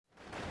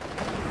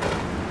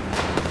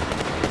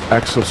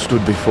Axel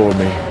stood before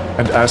me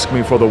and asked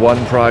me for the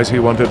one prize he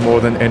wanted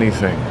more than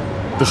anything.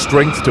 The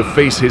strength to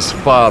face his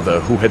father,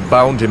 who had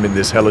bound him in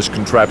this hellish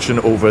contraption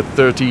over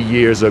 30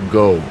 years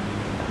ago.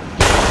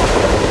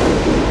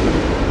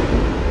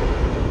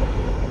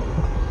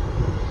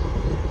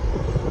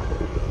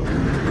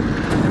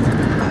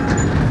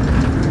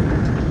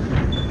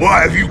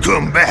 Why have you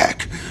come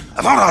back?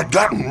 I thought I'd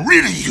gotten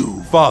rid of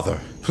you. Father,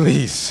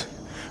 please,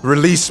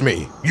 release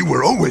me. You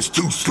were always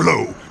too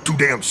slow, too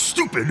damn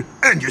stupid,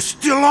 and you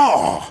still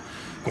are.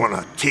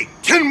 Gonna take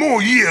 10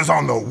 more years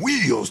on the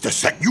wheels to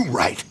set you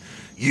right.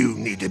 You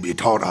need to be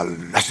taught a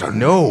lesson.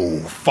 No,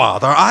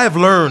 Father, I've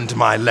learned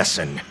my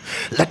lesson.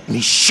 Let me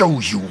show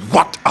you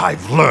what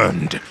I've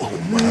learned. Oh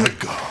my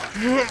God.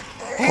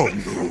 Oh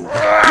no.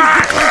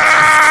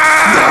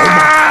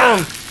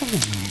 Oh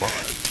my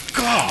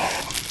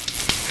God.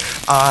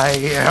 I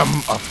am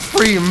a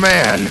free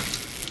man,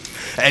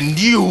 and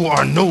you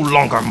are no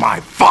longer my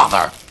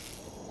father.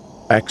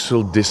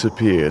 Axel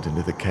disappeared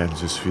into the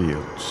Kansas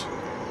fields.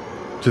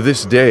 To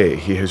this day,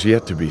 he has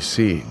yet to be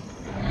seen.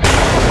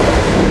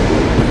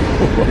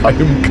 I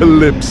am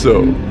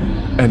Calypso,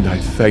 and I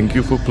thank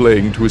you for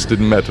playing Twisted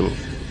Metal.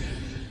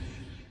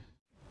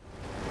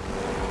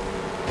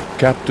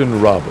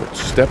 Captain Roberts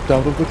stepped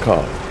out of the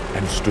car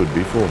and stood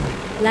before me.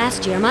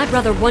 Last year, my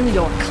brother won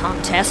your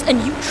contest,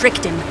 and you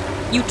tricked him.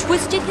 You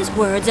twisted his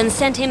words and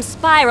sent him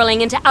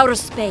spiraling into outer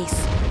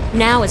space.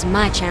 Now is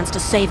my chance to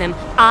save him.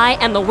 I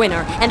am the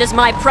winner, and as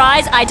my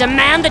prize, I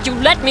demand that you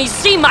let me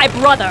see my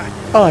brother!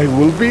 I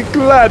will be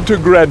glad to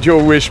grant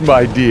your wish,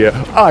 my dear.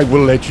 I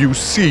will let you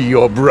see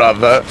your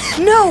brother.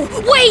 No!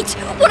 Wait!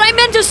 What I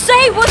meant to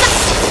say was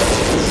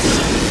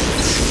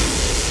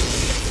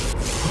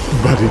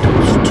But it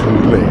was too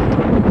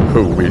late.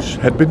 Her wish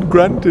had been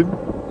granted.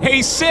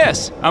 Hey,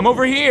 sis! I'm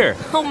over here!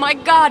 Oh my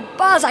God,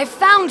 Buzz, I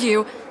found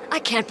you! I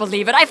can't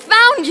believe it, I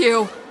found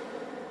you!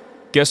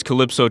 Guess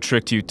Calypso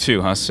tricked you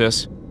too, huh,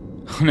 sis?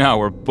 Now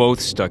we're both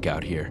stuck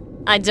out here.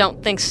 I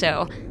don't think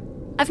so.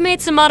 I've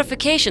made some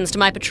modifications to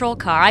my patrol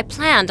car. I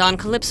planned on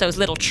Calypso's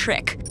little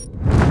trick.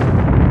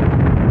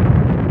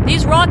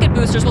 These rocket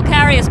boosters will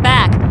carry us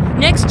back.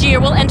 Next year,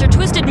 we'll enter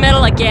Twisted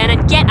Metal again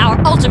and get our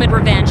ultimate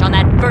revenge on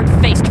that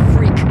burnt-faced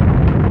freak.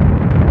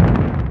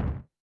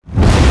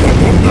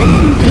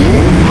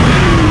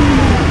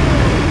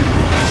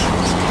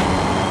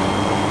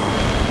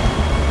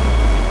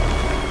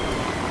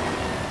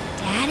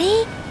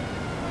 Daddy?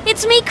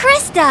 It's me,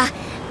 Krista!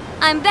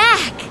 I'm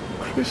back!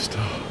 Krista,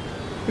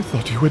 I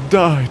thought you had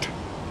died.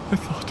 I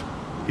thought,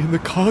 in the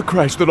car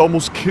crash that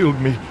almost killed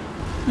me,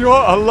 you're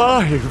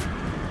alive!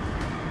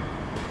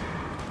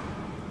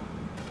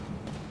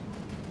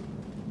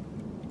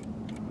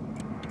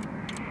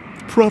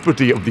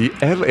 Property of the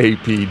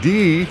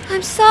LAPD?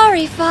 I'm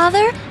sorry,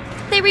 Father.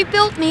 They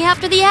rebuilt me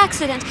after the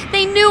accident.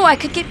 They knew I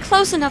could get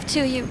close enough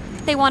to you.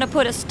 They want to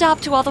put a stop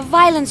to all the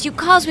violence you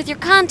caused with your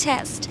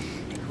contest.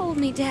 Hold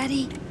me,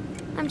 Daddy.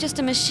 I'm just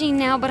a machine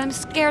now, but I'm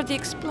scared the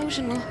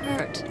explosion will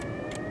hurt.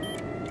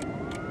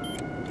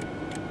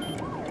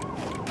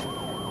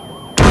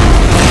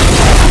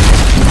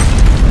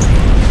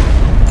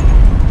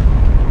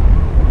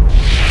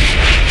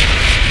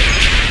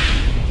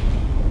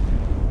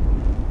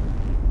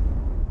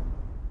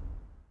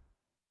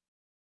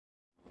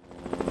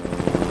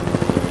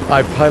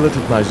 I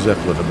piloted my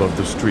Zeppelin above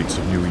the streets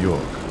of New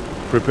York,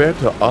 prepared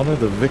to honor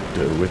the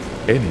victor with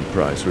any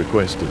prize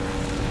requested.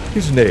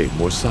 His name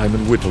was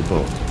Simon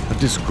Whittlebone, a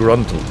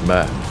disgruntled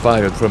man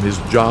fired from his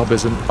job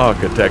as an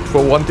architect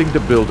for wanting to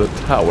build a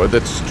tower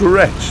that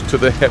stretched to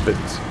the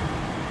heavens.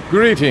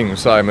 Greetings,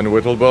 Simon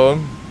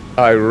Whittlebone.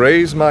 I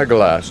raise my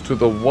glass to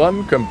the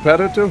one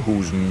competitor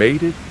who's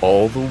made it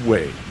all the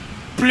way.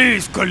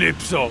 Please,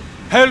 Calypso,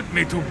 help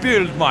me to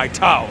build my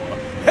tower.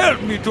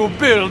 Help me to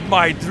build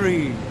my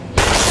dream.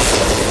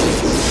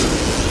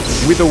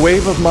 With a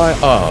wave of my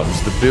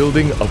arms, the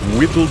building of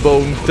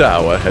Whittlebone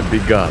Tower had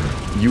begun.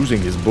 Using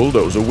his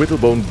bulldozer,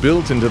 Whittlebone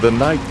built into the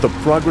night. The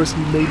progress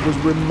he made was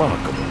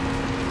remarkable.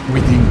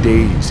 Within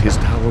days, his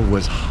tower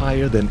was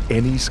higher than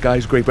any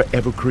skyscraper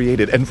ever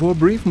created, and for a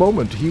brief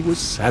moment, he was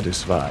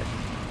satisfied.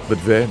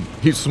 But then,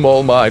 his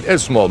small mind,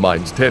 as small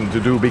minds tend to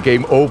do,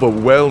 became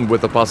overwhelmed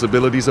with the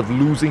possibilities of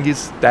losing his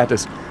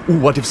status.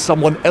 What if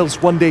someone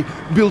else one day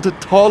built a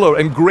taller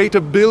and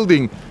greater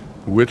building?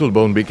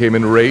 Whittlebone became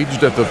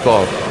enraged at the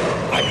thought.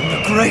 I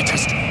am the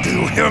greatest.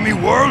 Do you hear me,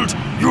 world?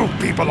 You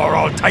people are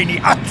all tiny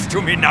ants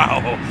to me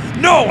now.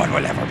 No one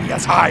will ever be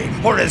as high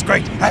or as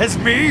great as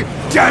me.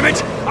 Damn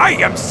it! I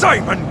am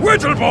Simon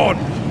Whittlebone.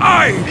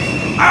 I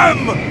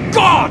am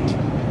God.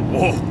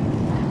 Whoa.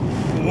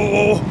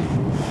 Whoa.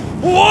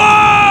 Whoa!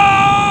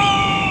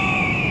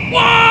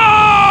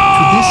 Whoa!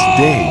 To this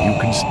day,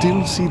 you can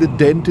still see the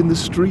dent in the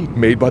street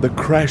made by the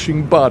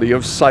crashing body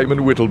of Simon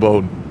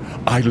Whittlebone.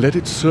 I let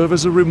it serve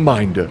as a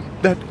reminder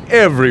that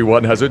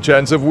everyone has a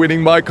chance of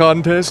winning my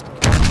contest.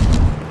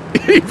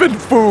 Even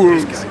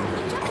fools!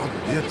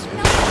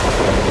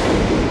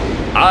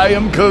 I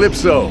am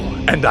Calypso,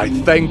 and I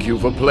thank you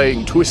for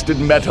playing Twisted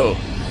Metal.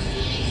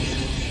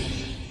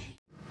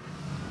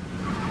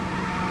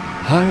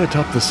 High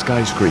atop the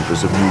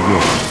skyscrapers of New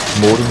York,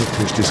 Mortimer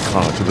pushed his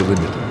car to the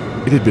limit.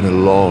 It had been a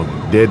long,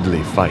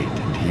 deadly fight,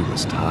 and he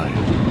was tired.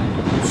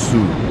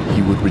 Soon,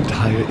 he would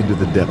retire into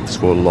the depths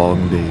for a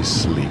long day's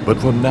sleep, but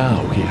for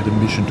now, he had a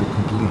mission to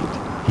complete.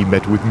 He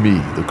met with me,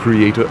 the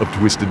creator of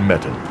Twisted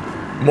Metal.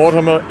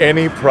 Mortimer,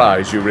 any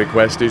prize you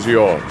request is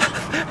yours.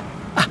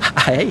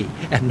 I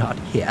am not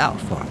here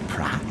for a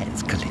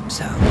prize,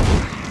 Calypso.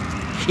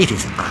 It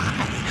is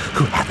I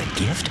who have a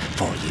gift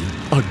for you.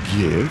 A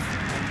gift?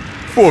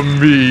 For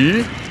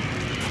me?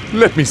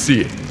 Let me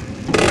see it.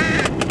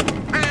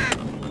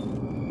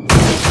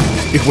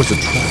 It was a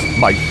trap.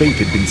 My fate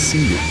had been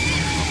sealed.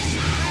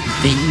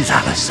 These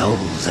are the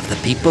souls of the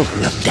people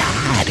who have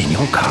died in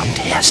your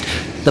contest.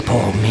 The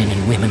poor men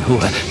and women who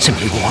were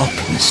simply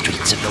walking the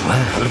streets of the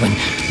world when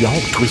your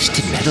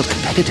Twisted Metal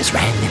competitors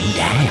ran them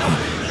down.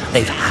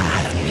 They've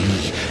hired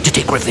me to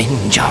take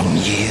revenge on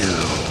you.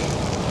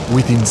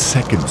 Within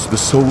seconds, the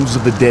souls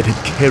of the dead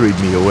had carried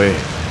me away.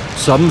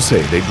 Some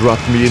say they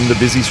dropped me in the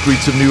busy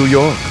streets of New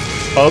York.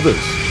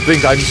 Others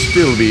think I'm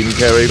still being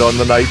carried on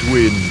the night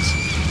winds.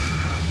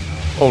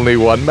 Only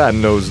one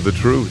man knows the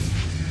truth,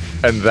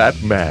 and that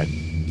man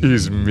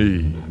is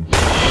me.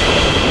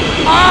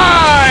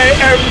 I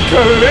am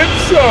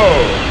Calypso!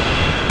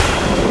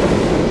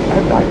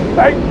 And I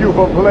thank you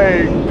for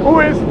playing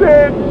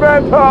Twisted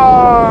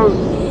Metal!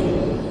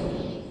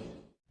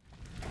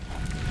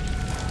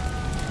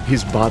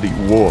 His body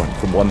worn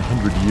from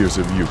 100 years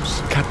of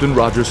use, Captain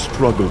Rogers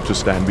struggled to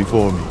stand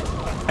before me.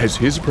 As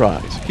his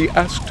prize, he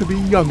asked to be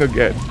young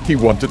again. He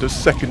wanted a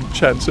second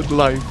chance at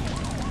life.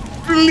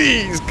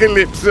 Please,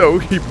 Calypso,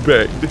 he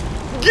begged.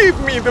 Give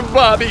me the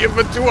body of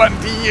a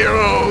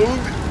 20-year-old.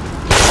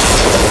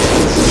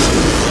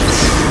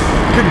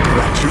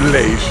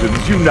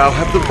 Congratulations, you now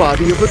have the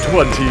body of a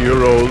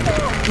 20-year-old.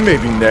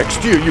 Maybe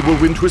next year you will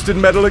win Twisted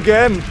Metal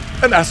again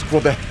and ask for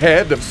the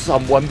head of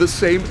someone the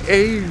same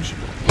age.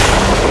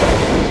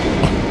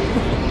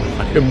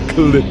 I am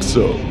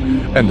Calypso,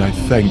 and I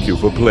thank you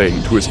for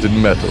playing Twisted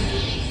Metal.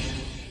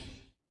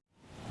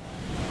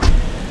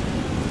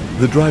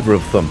 The driver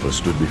of Thumper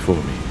stood before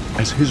me.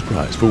 As his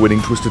prize for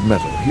winning Twisted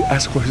Metal, he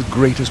asked for his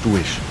greatest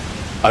wish.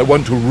 I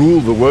want to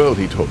rule the world,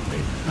 he told me.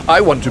 I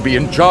want to be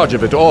in charge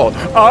of it all.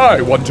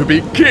 I want to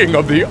be king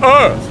of the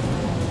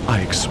earth.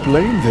 I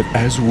explained that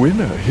as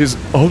winner, his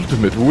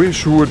ultimate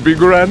wish would be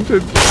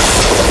granted.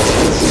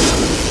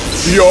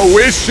 Your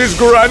wish is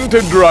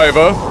granted,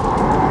 driver.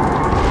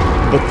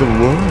 But the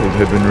world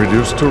had been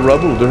reduced to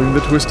rubble during the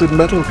Twisted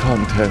Metal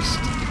contest.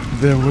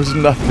 There was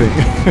nothing,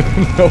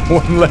 no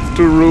one left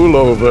to rule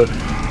over.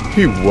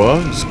 He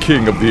was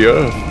king of the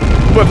earth,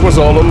 but was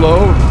all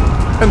alone,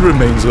 and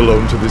remains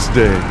alone to this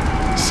day,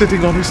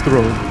 sitting on his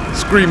throne,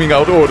 screaming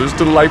out orders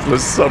to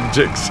lifeless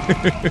subjects.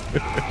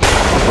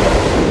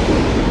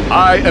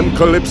 I am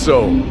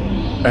Calypso,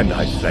 and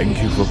I thank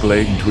you for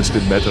playing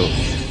Twisted Metal.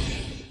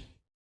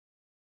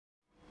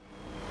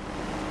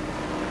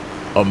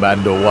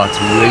 Amanda Watts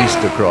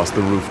raced across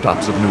the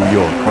rooftops of New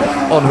York,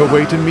 on her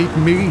way to meet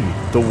me,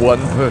 the one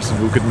person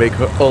who could make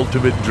her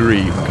ultimate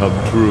dream come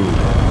true.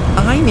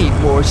 I need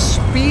more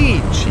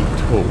speed, she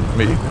told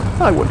me.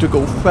 I want to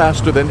go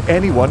faster than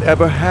anyone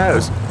ever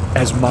has.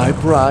 As my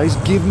prize,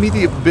 give me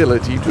the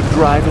ability to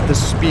drive at the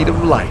speed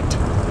of light.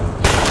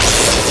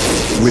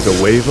 With a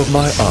wave of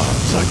my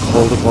arms, I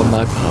called upon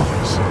my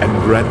powers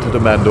and granted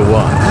Amanda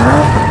Watts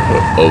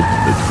her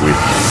ultimate wish.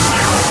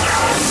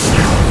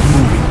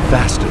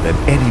 Faster than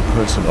any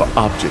person or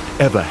object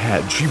ever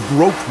had, she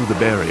broke through the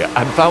barrier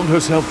and found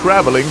herself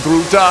traveling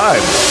through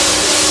time.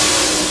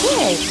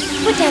 Here,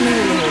 put down the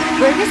hula hoop.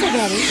 Burgers are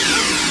ready.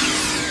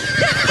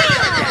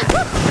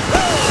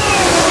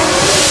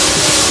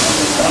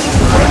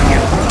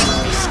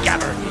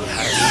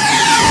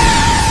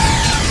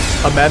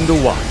 Amanda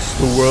Watts,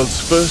 the world's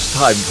first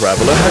time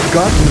traveler, had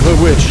gotten her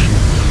wish.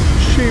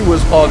 She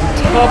was on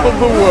top of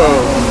the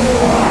world.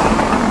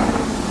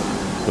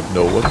 But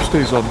no one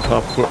stays on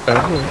top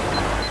forever.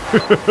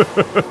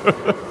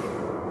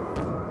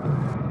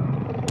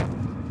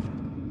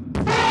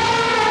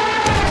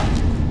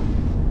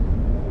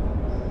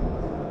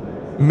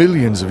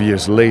 Millions of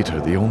years later,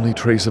 the only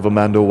trace of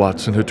Amanda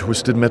Watts and her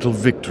Twisted Metal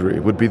victory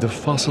would be the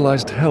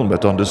fossilized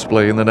helmet on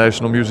display in the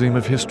National Museum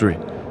of History.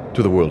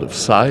 To the world of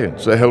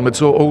science, a helmet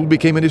so old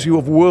became an issue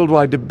of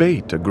worldwide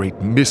debate, a great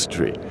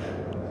mystery.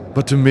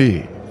 But to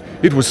me,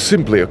 it was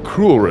simply a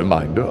cruel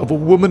reminder of a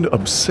woman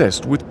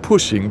obsessed with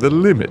pushing the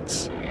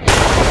limits.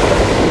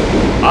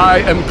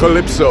 I am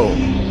Calypso,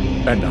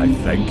 and I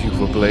thank you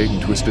for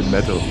playing Twisted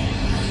Metal.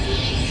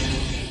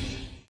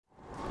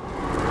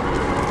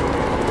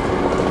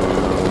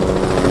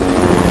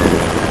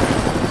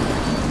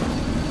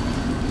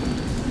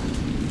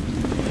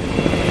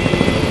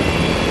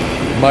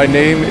 My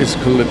name is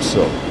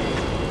Calypso.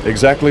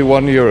 Exactly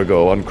 1 year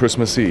ago on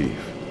Christmas Eve,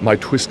 my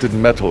Twisted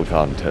Metal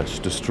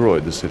contest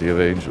destroyed the City of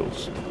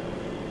Angels.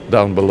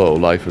 Down below,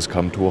 life has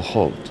come to a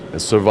halt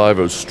as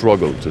survivors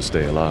struggle to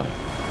stay alive.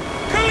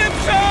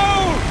 Calypso!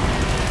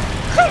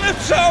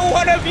 Calypso,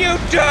 what have you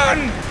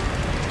done?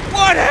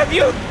 What What have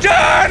you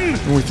done?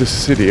 With the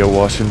city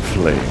awash in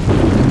flame,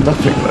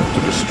 nothing left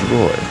to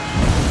destroy,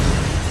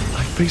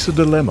 I face a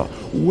dilemma.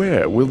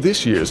 Where will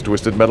this year's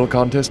Twisted Metal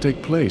contest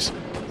take place?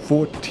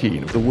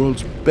 14 of the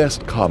world's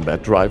best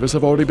combat drivers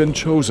have already been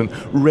chosen,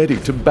 ready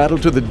to battle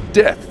to the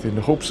death in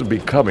hopes of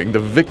becoming the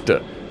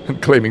victor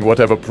and claiming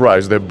whatever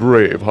prize their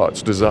brave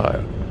hearts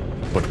desire.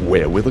 But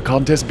where will the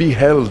contest be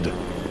held?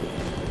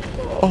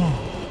 Oh,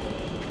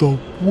 the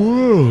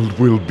world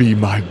will be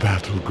my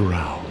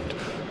battleground.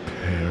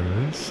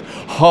 Paris,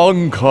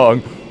 Hong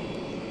Kong,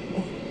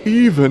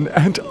 even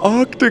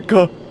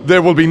Antarctica.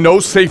 There will be no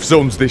safe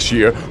zones this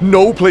year,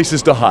 no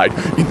places to hide.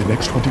 In the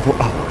next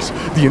 24 hours,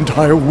 the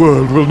entire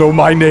world will know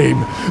my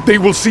name. They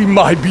will see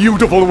my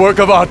beautiful work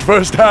of art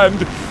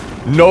firsthand.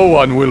 No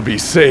one will be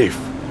safe.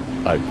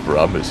 I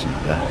promise you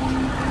that.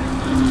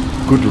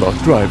 Good luck,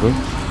 driver.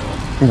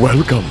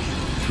 Welcome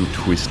to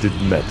Twisted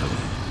Metal.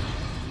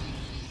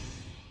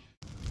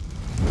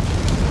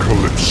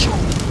 Calypso,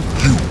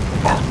 you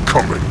are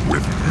coming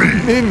with me.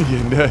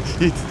 Minion,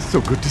 it's so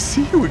good to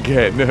see you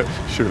again.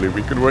 Surely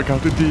we can work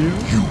out a deal?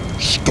 You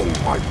stole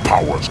my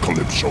powers,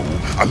 Calypso,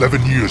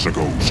 11 years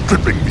ago,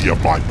 stripping me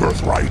of my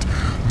birthright.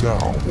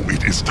 Now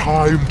it is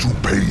time to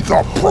pay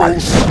the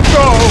price.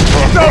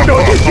 No,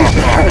 this is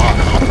bad.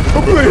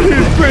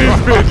 Please,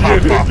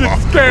 Minion.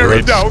 It's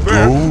scary down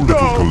there. Go,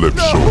 little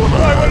Calypso,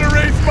 man. I want to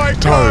race my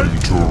car. Time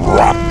to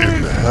rot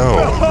in hell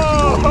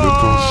with your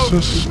little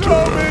sister.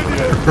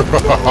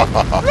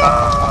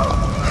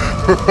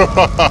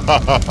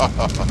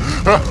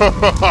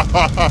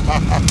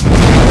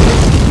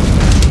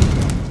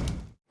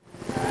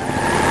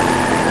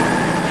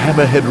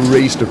 Hammerhead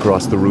raced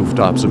across the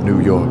rooftops of New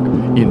York.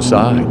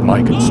 Inside,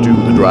 Mike and Stu,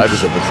 the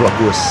drivers of the truck,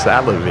 were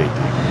salivating.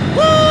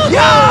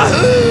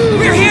 Yahoo!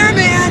 We're here,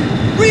 man!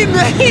 We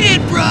made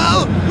it,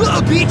 bro!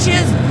 Little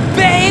beaches,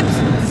 babes,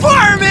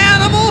 farm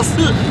animals!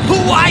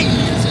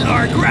 Hawaii's in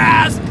our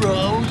grass,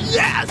 bro!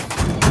 Yes!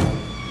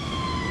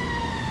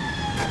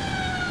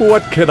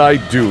 What can I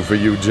do for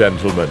you,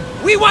 gentlemen?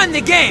 We won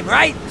the game,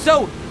 right?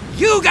 So,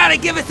 you gotta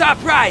give us our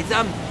prize.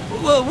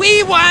 Well,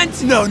 we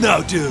want... No,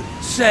 dude.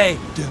 Say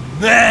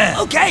demand.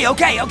 Okay.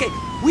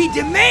 We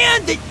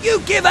demand that you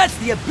give us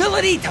the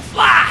ability to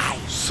fly.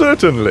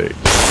 Certainly.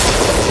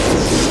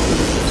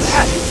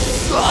 That is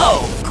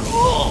so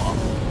cool.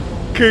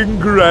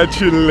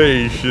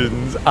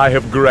 Congratulations. I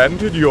have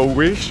granted your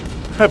wish.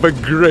 Have a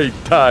great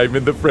time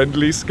in the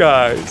friendly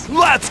skies.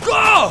 Let's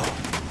go!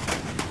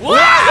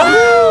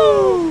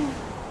 Wahoo!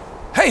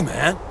 Hey,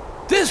 man.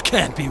 This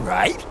can't be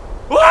right.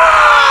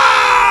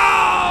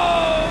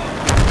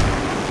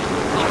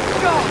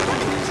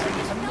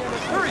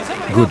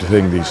 Good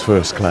thing these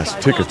first-class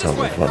tickets are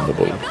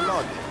refundable.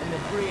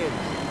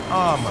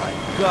 Oh my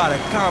god, I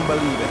can't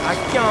believe it. I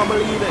can't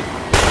believe it.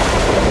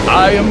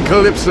 I am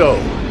Calypso,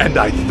 and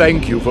I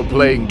thank you for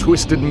playing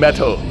Twisted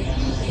Metal.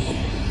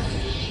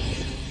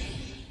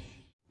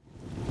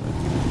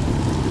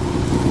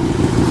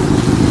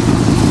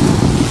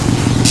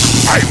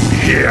 I'm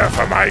here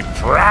for my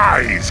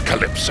prize,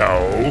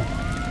 Calypso.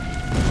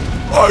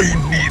 I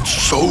need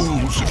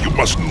souls, if you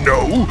must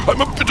know.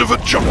 I'm a bit of a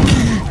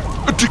junkie,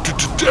 addicted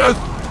to death.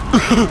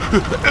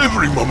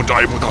 Every moment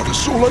I am without a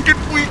soul, I get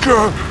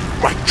weaker.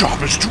 My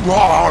job is too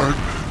hard.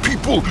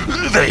 People,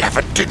 they have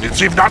a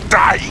tendency of not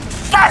dying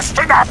fast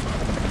enough.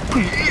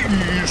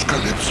 Please,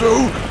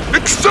 Calypso,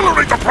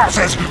 accelerate the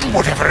process. Do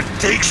whatever it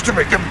takes to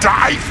make them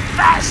die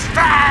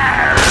faster.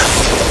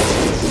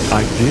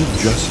 I did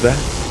just that.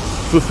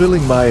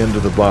 Fulfilling my end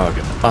of the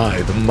bargain,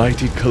 I, the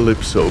mighty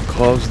Calypso,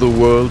 caused the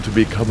world to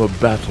become a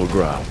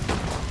battleground.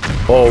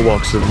 All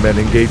walks of men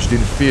engaged in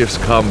fierce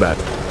combat.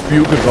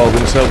 Few could call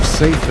themselves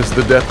safe as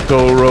the death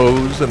toll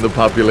rose and the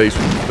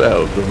population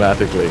fell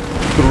dramatically,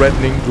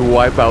 threatening to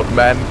wipe out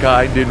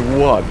mankind in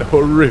one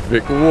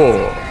horrific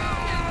war.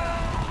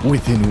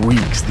 Within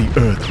weeks, the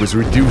earth was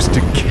reduced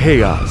to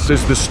chaos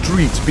as the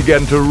streets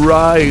began to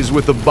rise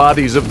with the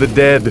bodies of the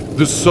dead.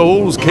 The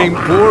souls came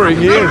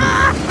pouring in.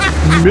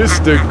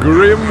 Mr.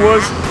 Grimm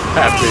was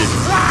happy.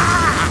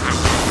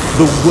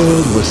 The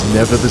world was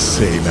never the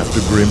same after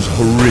Grimm's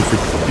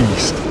horrific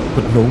feast,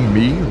 but no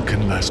meal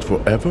can last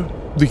forever.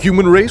 The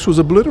human race was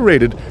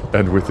obliterated,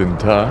 and within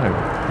time,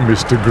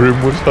 Mr.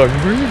 Grimm was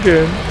hungry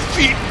again.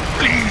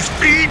 Please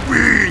feed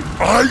me!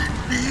 I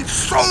need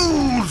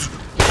souls!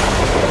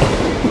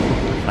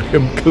 I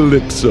am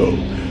Calypso,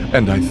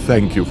 and I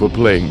thank you for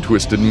playing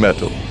Twisted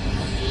Metal.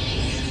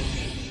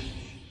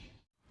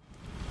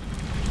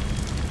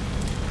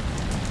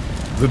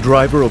 The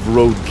driver of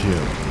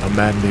Roadkill, a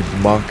man named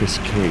Marcus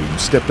Kane,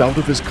 stepped out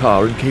of his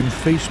car and came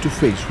face to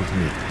face with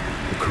me,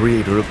 the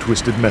creator of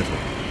Twisted Metal.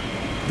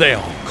 They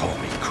all call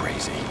me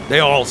crazy.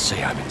 They all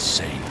say I'm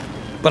insane.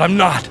 But I'm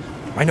not.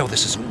 I know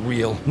this isn't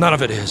real. None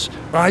of it is.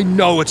 I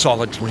know it's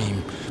all a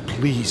dream.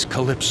 Please,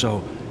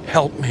 Calypso,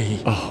 help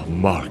me. Oh,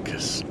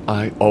 Marcus,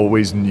 I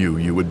always knew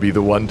you would be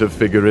the one to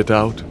figure it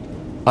out.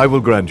 I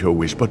will grant your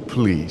wish, but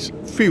please,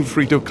 feel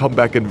free to come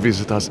back and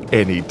visit us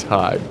any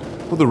time.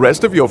 Well, the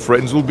rest of your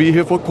friends will be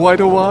here for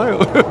quite a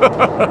while.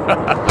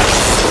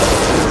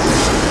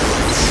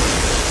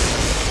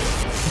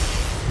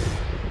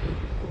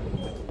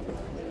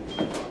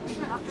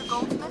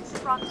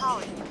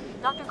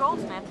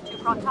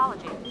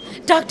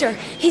 Doctor,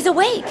 he's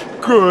awake.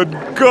 Good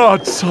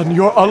God, son,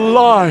 you're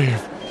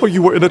alive! Oh,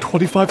 you were in a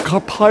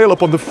 25-car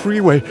pileup on the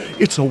freeway.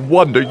 It's a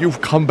wonder you've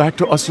come back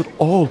to us at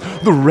all.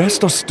 The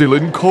rest are still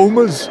in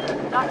comas.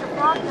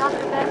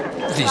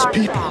 These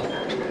people,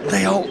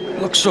 they all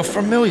look so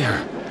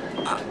familiar.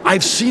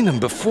 I've seen them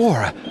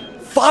before,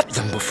 fought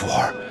them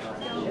before.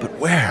 But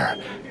where?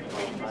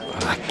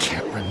 I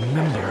can't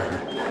remember.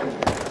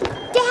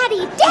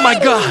 Daddy! Daddy! Oh my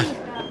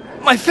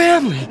God! My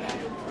family!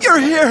 You're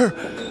here!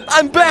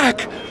 I'm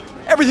back!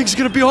 Everything's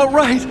gonna be all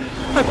right.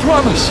 I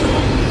promise.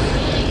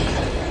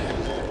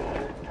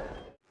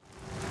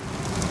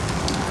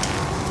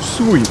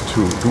 Sweet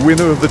Tooth,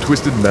 winner of the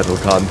Twisted Metal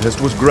contest,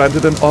 was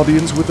granted an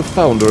audience with the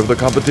founder of the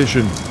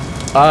competition.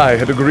 I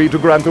had agreed to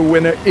grant the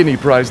winner any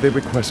prize they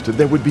requested.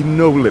 There would be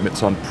no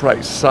limits on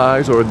price,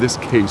 size, or in this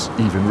case,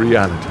 even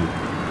reality.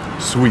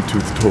 Sweet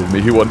Tooth told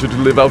me he wanted to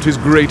live out his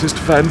greatest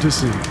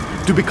fantasy,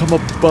 to become a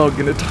bug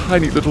in a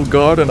tiny little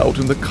garden out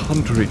in the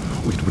country.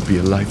 It would be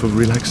a life of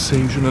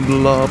relaxation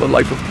and love, a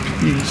life of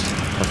peace,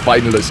 a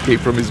final escape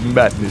from his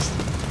madness.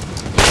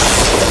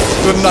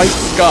 The night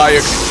sky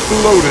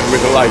exploded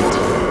with light.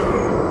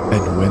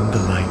 And when the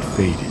light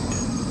faded,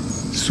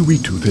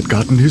 Sweet Tooth had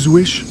gotten his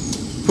wish.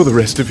 For the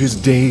rest of his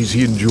days,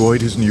 he enjoyed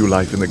his new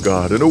life in the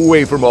garden,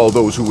 away from all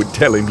those who would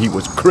tell him he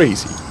was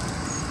crazy.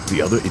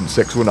 The other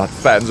insects were not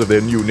fans of their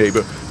new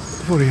neighbor,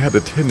 for he had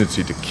a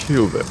tendency to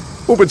kill them.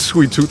 Oh, but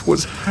Sweet Tooth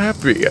was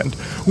happy, and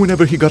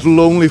whenever he got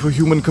lonely for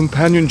human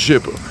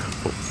companionship, or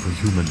for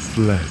human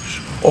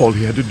flesh, all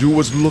he had to do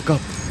was look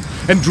up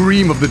and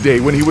dream of the day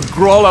when he would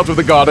crawl out of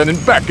the garden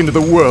and back into the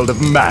world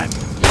of man.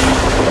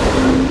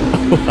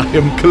 I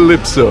am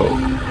Calypso,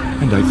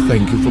 and I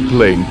thank you for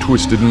playing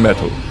Twisted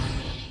Metal.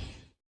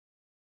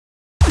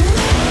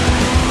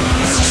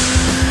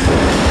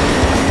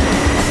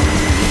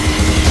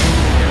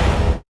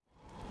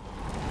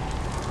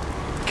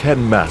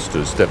 Ken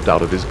Masters stepped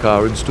out of his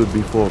car and stood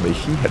before me.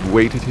 He had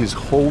waited his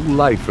whole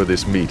life for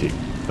this meeting,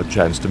 a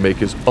chance to make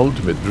his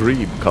ultimate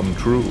dream come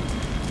true.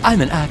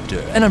 I'm an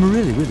actor, and I'm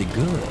really, really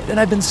good, and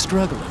I've been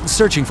struggling,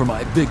 searching for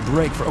my big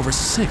break for over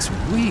 6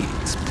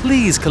 weeks.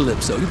 Please,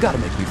 Calypso, you've got to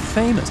make me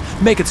famous.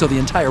 Make it so the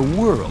entire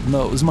world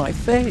knows my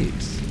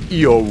face.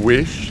 Your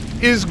wish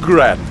is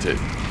granted.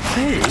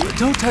 Hey,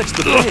 don't touch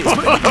the face.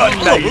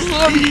 Nice.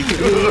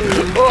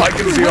 Oh, I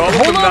can see all of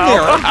them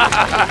now.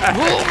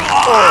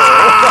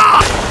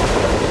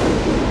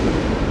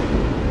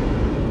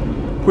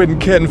 When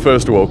Ken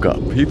first woke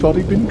up, he thought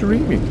he'd been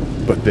dreaming.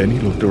 But then he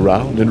looked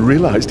around and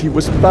realized he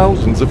was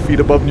thousands of feet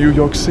above New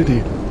York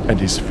City, and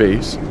his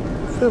face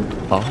felt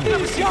odd.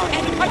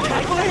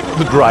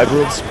 The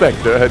driver of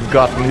Spectre had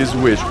gotten his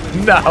wish.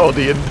 Now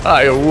the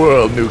entire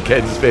world knew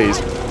Ken's face.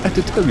 And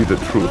to tell you the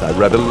truth, I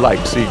rather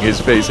like seeing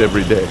his face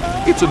every day.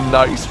 It's a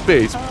nice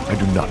face. I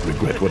do not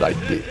regret what I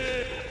did.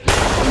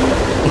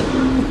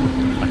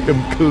 I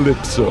am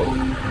Calypso,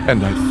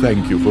 and I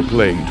thank you for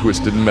playing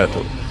Twisted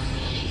Metal.